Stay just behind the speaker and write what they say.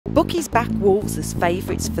Bookies back Wolves as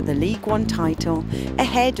favourites for the League One title,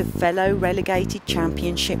 ahead of fellow relegated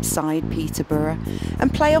Championship side Peterborough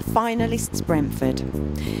and playoff finalists Brentford.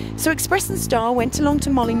 So Express and Star went along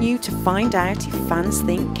to Molineux to find out if fans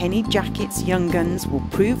think Kenny Jackett's young guns will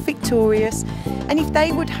prove victorious and if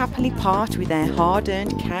they would happily part with their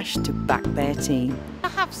hard-earned cash to back their team. I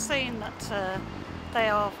have seen that they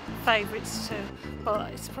are favourites too,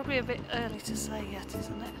 but it's probably a bit early to say yet,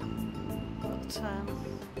 isn't it? But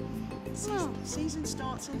season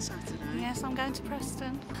starts on Saturday. Yes, I'm going to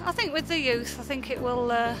Preston. I think with the youth, I think it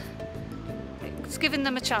will. It's giving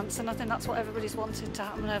them a chance, and I think that's what everybody's wanted to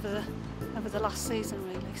happen over the last season,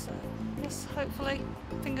 really. So yes, hopefully,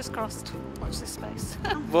 fingers crossed. Watch this space.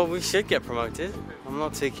 Well, we should get promoted. I'm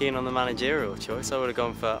not too keen on the managerial choice. I would have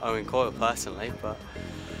gone for Owen Coyle personally, but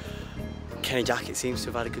Kenny Jackett seems to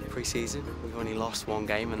have had a good pre-season. We've only lost one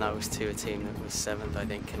game, and that was to a team that was 7th, I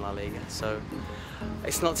think, in La Liga. So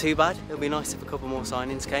it's not too bad. It'll be nice if a couple more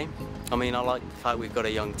signings came. I mean, I like the fact we've got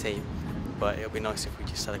a young team, but it'll be nice if we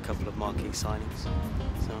just had a couple of marquee signings.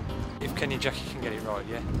 So if Kenny Jackett can get it right,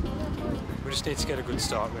 yeah. We just need to get a good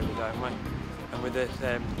start, really, don't we? And with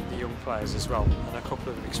the young players as well, and a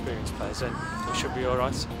couple of experienced players, then it should be all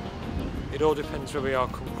right. It all depends where we are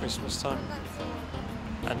come Christmas time.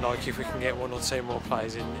 And like if we can get 1 or 2 more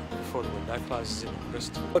players in before the window closes in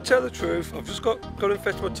August. I'll tell the truth, I've just got and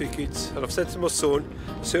fetched my tickets, and I've said to my son,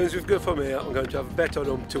 as soon as we've gone from here, I'm going to have a bet on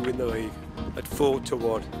them to win the league at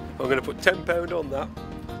 4-1. I'm going to put £10 on that.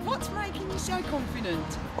 What's making you so confident?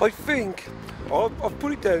 I think I've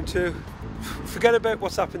put it down to forget about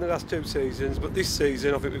what's happened the last 2 seasons, but this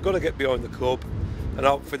season I think we've got to get behind the club, and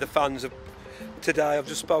hope for the fans of today. I've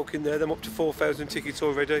just spoken there, them up to 4,000 tickets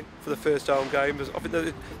already for the first home game. I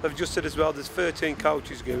think they've just said as well there's 13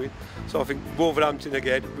 coaches going, so I think Wolverhampton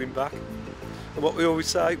again win back. And what we always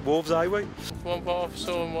say, Wolves away. What I've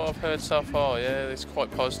saw and what I've heard so far, yeah, it's quite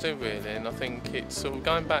positive really, and I think it's sort of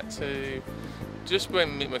going back to just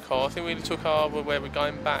when Mick McCarthy really took over, where we're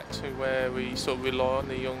going back to where we sort of rely on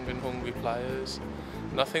the young and hungry players,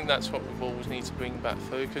 and I think that's what we always need to bring back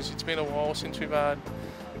through, because it's been a while since we've had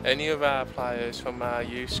any of our players from our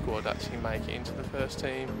youth squad actually make it into the first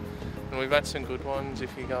team, and we've had some good ones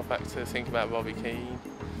if you go back to think about Robbie Keane.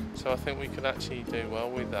 So I think we could actually do well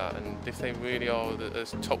with that, and if they really are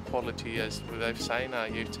as top quality as they've saying our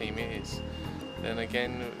youth team is, then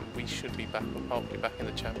again we should be back, hopefully back in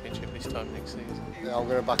the Championship this time next season. Yeah, I'm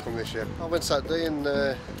going to back them this year. I went Saturday and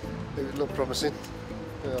it looked promising.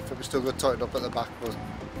 I think we still got tightened up at the back, but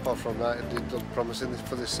apart from that it did look promising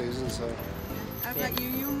for this season. So. How about you,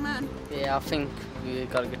 young man? Yeah, I think we've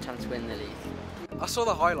got a good chance to win the league. I saw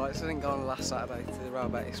the highlights. I didn't go on last Saturday to the Real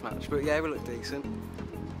Betis match, but yeah, we looked decent.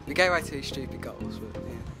 We gave away 2 stupid goals, but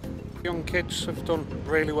yeah. Young kids have done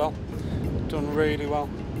really well.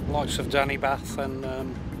 Likes of Danny Bath, and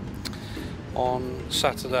on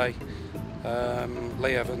Saturday,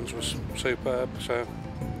 Lee Evans was superb. So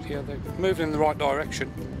yeah, they moved in the right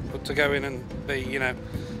direction. But to go in and be, you know,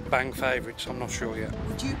 bang favourites, I'm not sure yet.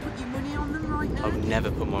 Would you put your money on them right now? I would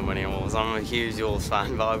never put my money on Wolves. I'm a huge Wolves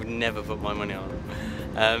fan, but I would never put my money on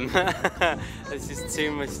them. It's just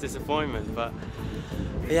too much disappointment. But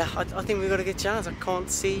yeah, I think we've got a good chance. I can't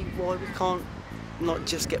see why we can't not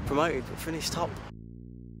just get promoted, but finish top.